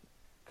pronounce,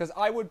 because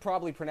I would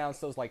probably pronounce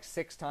those like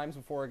 6 times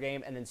before a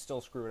game and then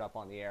still screw it up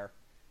on the air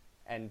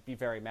and be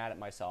very mad at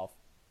myself.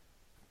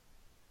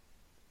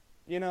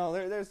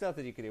 There's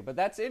nothing you can do. But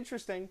that's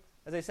interesting.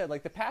 As I said,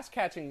 like, the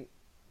pass-catching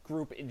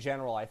group in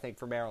general, I think,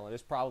 for Maryland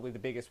is probably the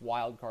biggest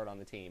wild card on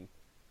the team.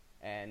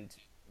 And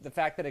the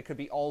fact that it could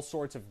be all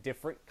sorts of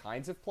different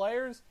kinds of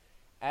players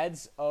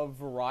adds a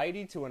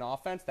variety to an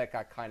offense that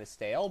got kind of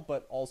stale,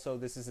 but also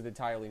this is an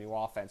entirely new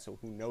offense, so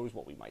who knows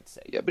what we might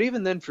see. Yeah, but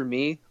even then for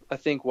me, I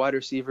think wide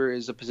receiver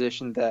is a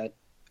position that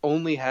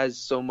only has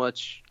so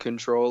much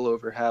control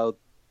over how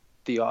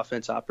the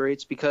offense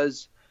operates,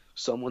 because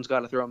someone's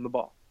got to throw him the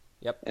ball.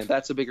 Yep. And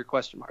that's a bigger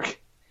question mark.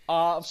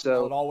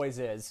 So it always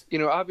is.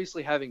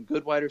 Obviously having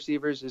good wide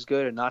receivers is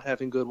good, and not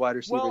having good wide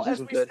receivers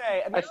isn't good.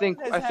 I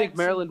think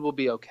Maryland will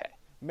be okay.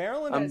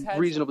 I'm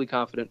reasonably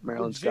confident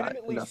Maryland's got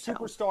enough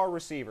talent. Superstar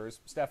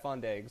receivers.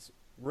 Stephon Diggs,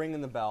 ringing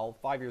the bell.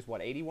 5 years,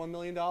 what, $81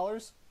 million?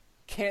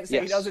 Can't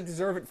say he doesn't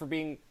deserve it for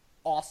being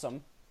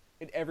awesome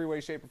in every way,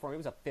 shape, or form. He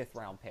was a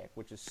 5th-round pick,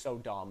 which is so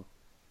dumb.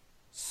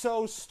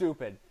 So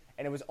stupid.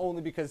 And it was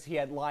only because he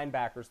had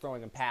linebackers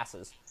throwing him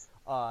passes.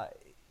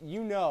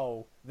 You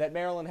know that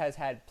Maryland has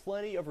had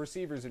plenty of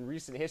receivers in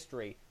recent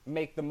history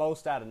make the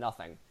most out of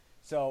nothing.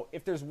 So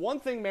if there's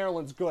one thing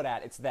Maryland's good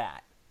at, it's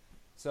that.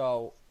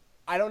 So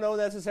I don't know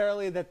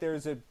necessarily that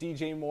there's a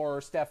DJ Moore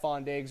or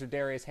Stephon Diggs or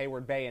Darius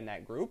Hayward-Bay in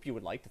that group. You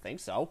would like to think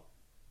so.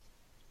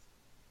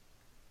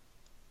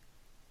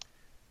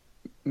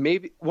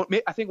 Maybe.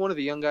 I think one of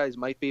the young guys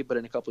might be, but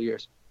in a couple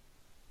years.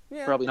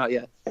 Yeah. Probably not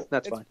yet.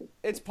 That's fine.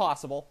 It's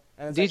possible.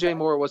 And DJ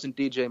Moore wasn't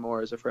DJ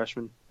Moore as a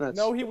freshman.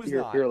 No, he was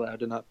not. You're allowed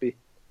to not be.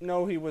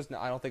 No, he was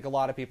not. I don't think a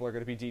lot of people are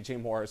going to be DJ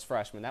Moore as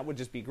freshmen. That would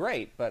just be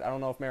great, but I don't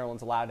know if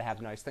Maryland's allowed to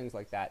have nice things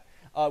like that.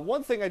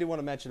 One thing I do want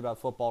to mention about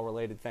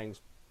football-related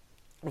things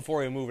before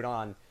we move it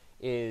on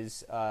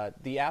is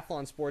the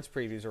Athlon Sports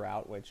previews are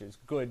out, which is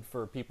good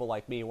for people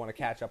like me who want to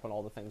catch up on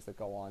all the things that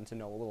go on, to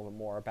know a little bit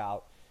more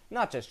about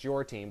not just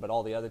your team, but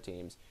all the other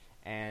teams.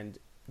 And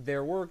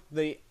there were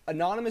the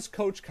anonymous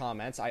coach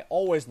comments. I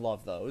always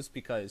love those,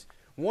 because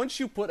once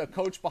you put a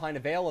coach behind a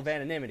veil of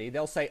anonymity,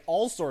 they'll say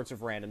all sorts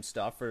of random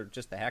stuff for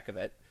just the heck of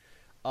it.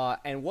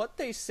 And what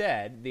they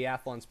said, the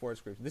Athlon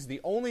Sports Group, this is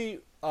the only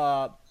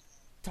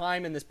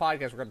time in this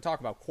podcast we're going to talk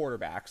about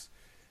quarterbacks.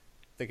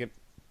 I think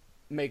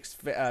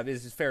it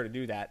is fair to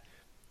do that.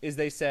 Is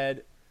they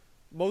said,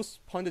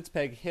 most pundits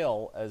peg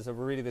Hill, as we're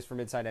reading this from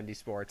Inside MD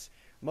Sports,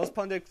 most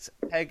pundits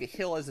peg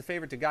Hill as the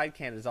favorite to guide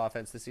Canada's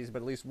offense this season,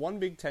 but at least one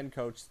Big Ten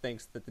coach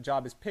thinks that the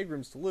job is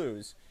Pigram's to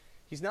lose.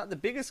 He's not the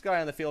biggest guy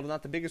on the field and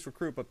not the biggest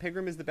recruit, but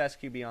Pigram is the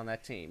best QB on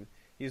that team.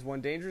 He's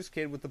one dangerous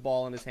kid with the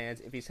ball in his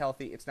hands. If he's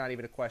healthy, it's not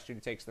even a question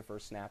who takes the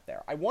first snap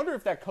there. I wonder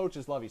if that coach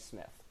is Lovie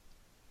Smith.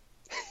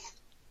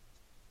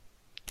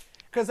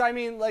 Because, I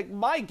mean, like,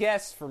 my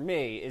guess for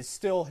me is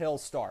still Hill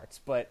starts,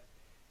 but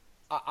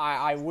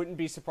I wouldn't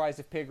be surprised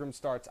if Pigram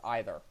starts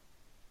either.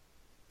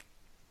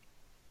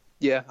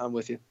 Yeah, I'm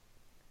with you.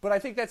 But I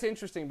think that's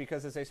interesting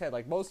because, as I said,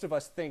 like, most of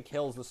us think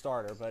Hill's the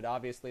starter, but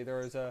obviously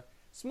there is a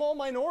small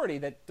minority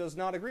that does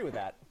not agree with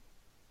that.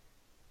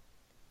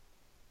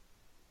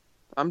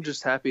 I'm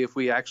just happy if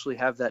we actually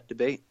have that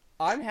debate.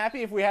 I'm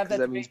happy if we have that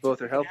debate. That means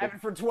both are healthy. Have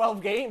it for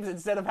 12 games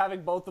instead of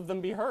having both of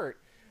them be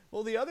hurt.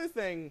 Well, the other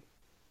thing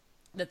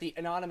that the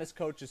anonymous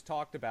coaches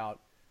talked about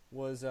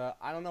was,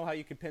 I don't know how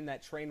you could pin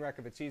that train wreck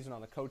of a season on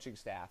the coaching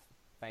staff.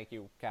 Thank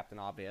you, Captain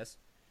Obvious.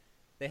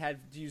 They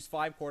had to use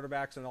 5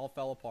 quarterbacks and it all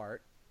fell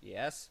apart.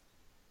 Yes.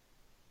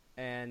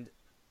 And,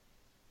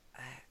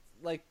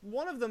 like,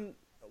 one of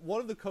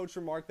the coach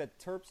remarked that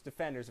Terps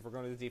defenders, if we're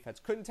going to the defense,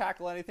 couldn't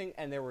tackle anything,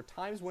 and there were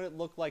times when it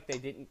looked like they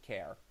didn't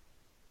care.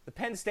 The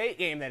Penn State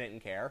game, they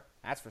didn't care.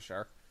 That's for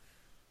sure.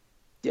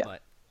 Yeah.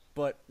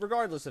 But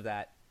regardless of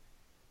that,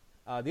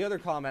 the other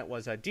comment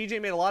was, DJ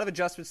made a lot of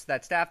adjustments to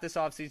that staff this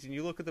offseason.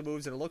 You look at the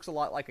moves, and it looks a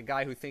lot like a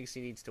guy who thinks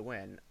he needs to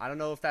win. I don't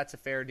know if that's a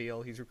fair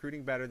deal. He's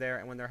recruiting better there,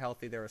 and when they're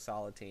healthy, they're a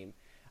solid team.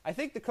 I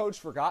think the coach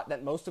forgot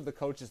that most of the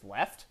coaches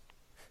left.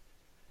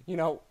 You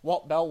know,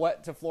 Walt Bell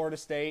went to Florida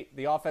State.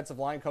 The offensive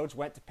line coach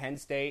went to Penn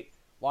State.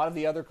 A lot of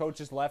the other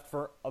coaches left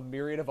for a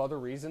myriad of other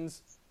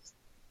reasons.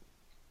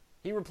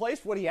 He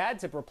replaced what he had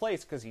to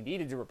replace because he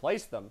needed to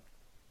replace them.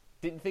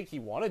 Didn't think he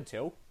wanted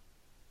to.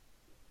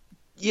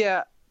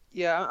 Yeah,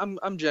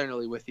 I'm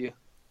generally with you.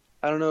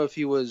 I don't know if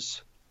he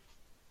was.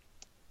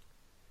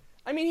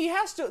 I mean, he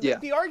has to. Yeah.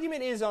 The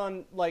argument is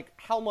on, like,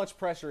 how much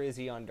pressure is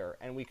he under?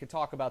 And we could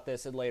talk about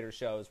this in later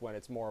shows when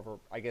it's more of a,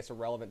 I guess, a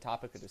relevant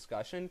topic of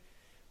discussion.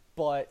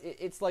 But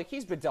it's like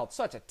he's been dealt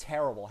such a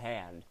terrible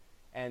hand,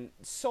 and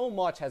so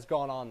much has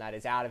gone on that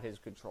is out of his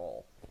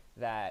control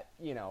that,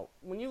 you know,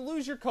 when you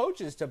lose your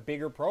coaches to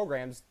bigger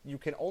programs, you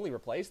can only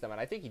replace them.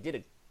 And I think he did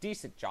a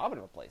decent job in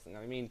replacing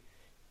them. I mean,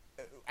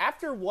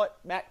 after what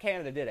Matt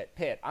Canada did at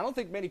Pitt, I don't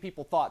think many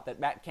people thought that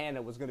Matt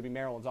Canada was going to be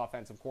Maryland's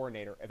offensive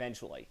coordinator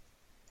eventually.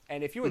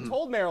 And if you had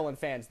told Maryland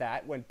fans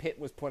that when Pitt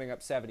was putting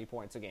up 70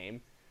 points a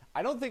game,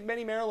 I don't think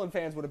many Maryland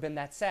fans would have been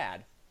that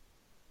sad.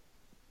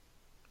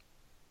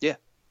 Yeah.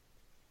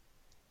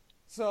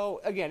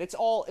 So, again, a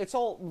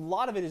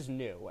lot of it is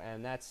new,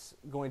 and that's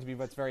going to be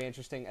what's very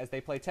interesting as they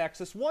play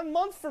Texas 1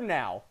 month from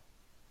now.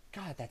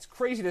 God, that's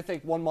crazy to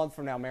think 1 month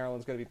from now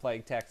Maryland's going to be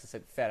playing Texas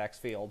at FedEx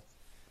Field.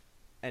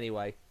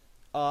 Anyway,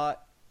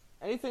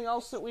 anything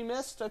else that we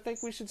missed, I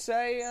think we should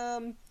say?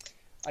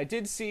 I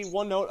did see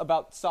one note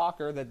about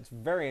soccer that's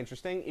very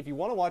interesting. If you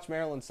want to watch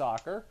Maryland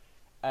soccer,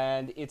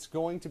 and it's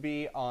going to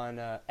be on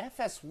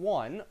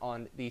FS1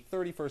 on the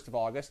 31st of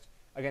August,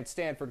 against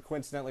Stanford,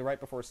 coincidentally right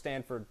before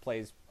Stanford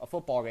plays a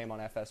football game on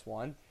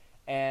FS1.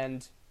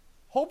 And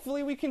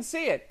hopefully we can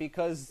see it,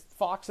 because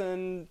Fox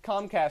and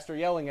Comcast are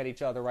yelling at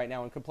each other right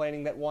now and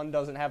complaining that one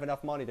doesn't have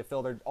enough money to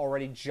fill their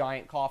already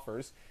giant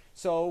coffers.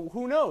 So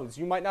who knows?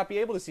 You might not be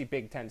able to see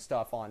Big Ten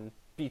stuff on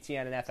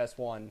BTN and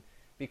FS1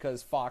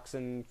 because Fox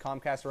and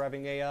Comcast are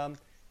having a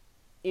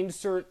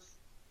insert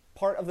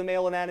part of the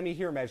male anatomy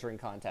here measuring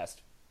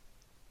contest.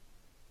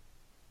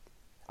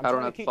 I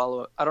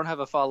don't have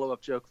a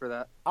follow-up joke for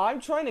that.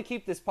 I'm trying to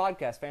keep this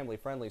podcast family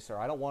friendly, sir.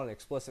 I don't want an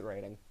explicit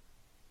rating.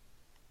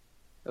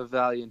 A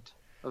valiant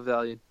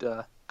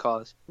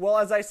cause. Well,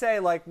 as I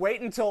say, like,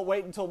 wait until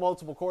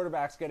multiple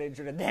quarterbacks get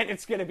injured, and then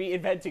it's going to be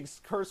inventing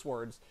curse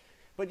words.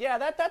 But yeah,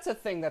 that's a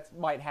thing that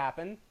might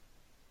happen.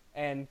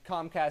 And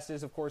Comcast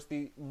is, of course,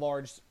 the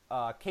large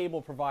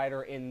cable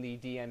provider in the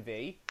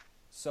DMV.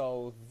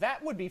 So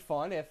that would be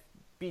fun if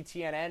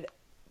BTN and...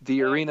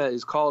 The arena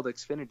is called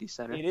Xfinity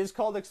Center. It is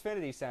called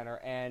Xfinity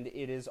Center, and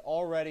it is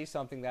already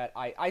something that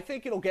I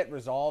think it'll get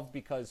resolved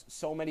because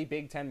so many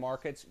Big Ten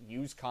markets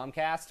use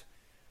Comcast.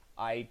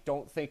 I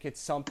don't think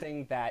it's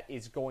something that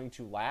is going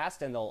to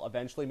last, and they'll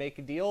eventually make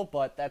a deal,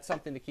 but that's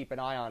something to keep an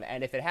eye on.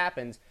 And if it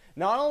happens,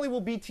 not only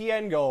will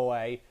BTN go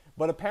away,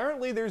 but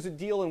apparently there's a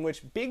deal in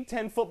which Big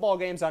Ten football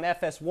games on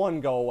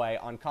FS1 go away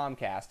on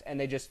Comcast, and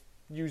they just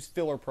use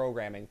filler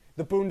programming,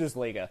 the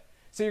Bundesliga.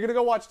 So you're going to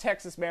go watch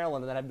Texas,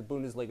 Maryland, and then have the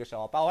Bundesliga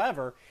show up.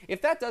 However, if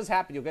that does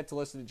happen, you'll get to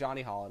listen to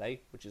Johnny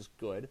Holiday, which is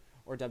good,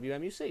 or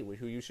WMUC,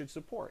 who you should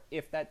support,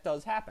 if that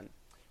does happen,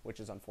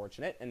 which is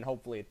unfortunate, and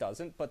hopefully it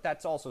doesn't. But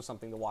that's also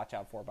something to watch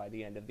out for by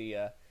the end of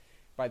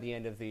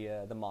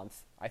the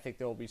month. I think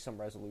there will be some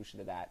resolution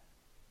to that.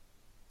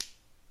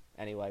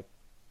 Anyway,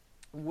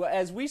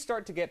 as we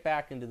start to get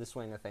back into the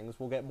swing of things,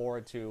 we'll get more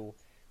into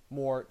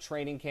more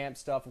training camp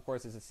stuff. Of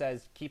course, as it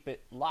says, keep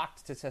it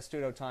locked to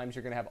Testudo Times.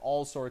 You're going to have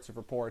all sorts of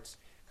reports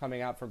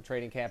coming out from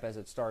training camp as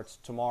it starts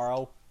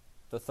tomorrow.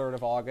 the 3rd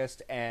of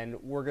August,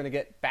 and we're going to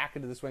get back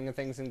into the swing of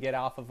things and get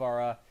off of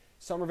our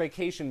summer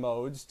vacation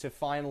modes to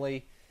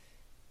finally,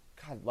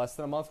 God, less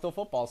than a month till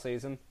football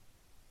season.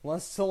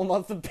 Less till a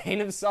month of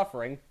pain and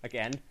suffering,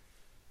 again.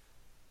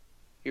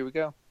 Here we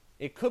go.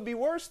 It could be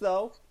worse,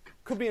 though.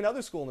 Could be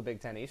another school in the Big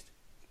Ten East.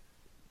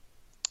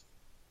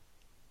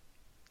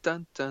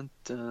 Dun, dun,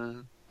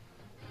 dun.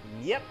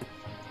 Yep.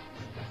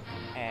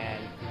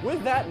 And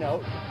with that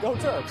note, go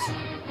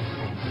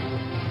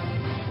Terps.